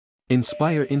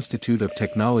Inspire Institute of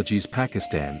Technologies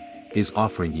Pakistan is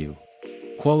offering you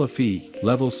Qualifi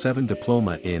Level 7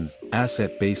 Diploma in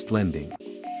Asset-Based Lending.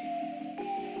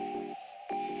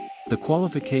 The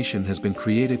qualification has been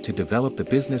created to develop the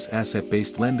business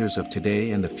asset-based lenders of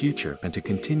today and the future and to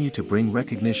continue to bring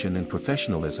recognition and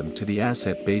professionalism to the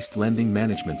asset-based lending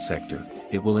management sector.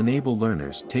 It will enable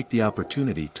learners take the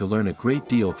opportunity to learn a great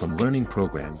deal from learning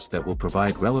programs that will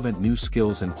provide relevant new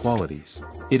skills and qualities.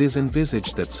 It is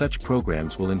envisaged that such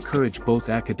programs will encourage both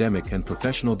academic and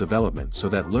professional development so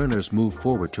that learners move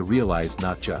forward to realize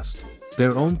not just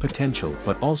their own potential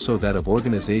but also that of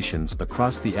organizations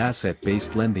across the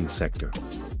asset-based lending sector.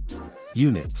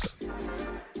 Units: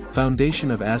 Foundation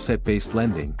of Asset-Based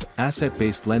Lending,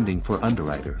 Asset-Based Lending for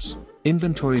Underwriters,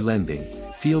 Inventory Lending,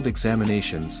 Field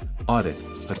Examinations, Audit,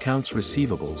 Accounts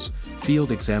Receivables,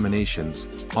 Field Examinations,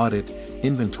 Audit,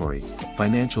 Inventory,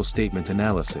 Financial Statement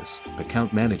Analysis,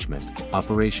 Account Management,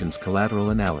 Operations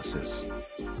Collateral Analysis.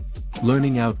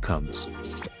 Learning Outcomes: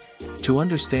 To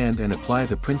understand and apply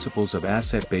the principles of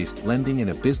asset-based lending in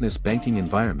a business banking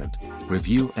environment,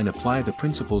 review and apply the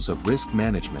principles of risk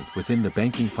management within the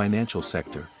banking financial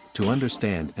sector, to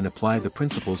understand and apply the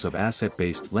principles of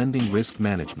asset-based lending risk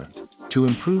management, to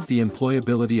improve the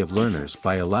employability of learners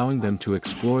by allowing them to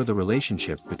explore the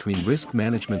relationship between risk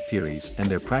management theories and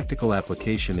their practical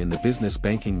application in the business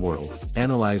banking world,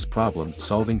 analyze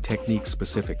problem-solving techniques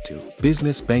specific to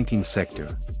business banking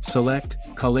sector, select,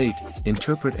 collate,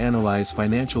 interpret, analyze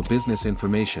financial business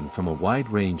information from a wide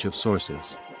range of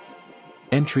sources.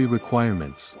 Entry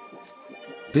requirements: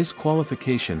 This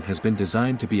qualification has been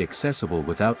designed to be accessible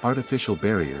without artificial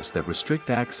barriers that restrict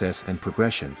access and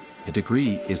progression. A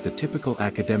degree is the typical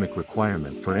academic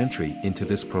requirement for entry into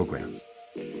this program.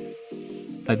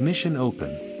 Admission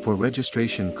open. For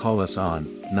registration, call us on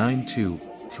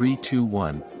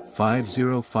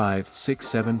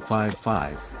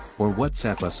 92-321-505-6755 or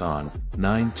WhatsApp us on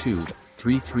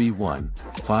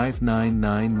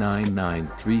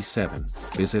 92-331-5999937.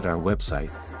 Visit our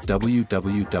website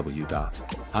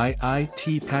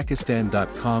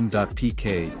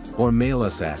www.iitpakistan.com.pk or mail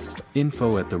us at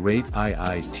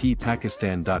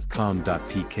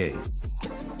info@iitpakistan.com.pk.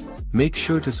 Make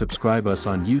sure to subscribe us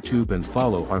on YouTube and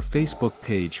follow our Facebook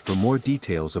page for more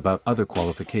details about other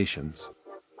qualifications.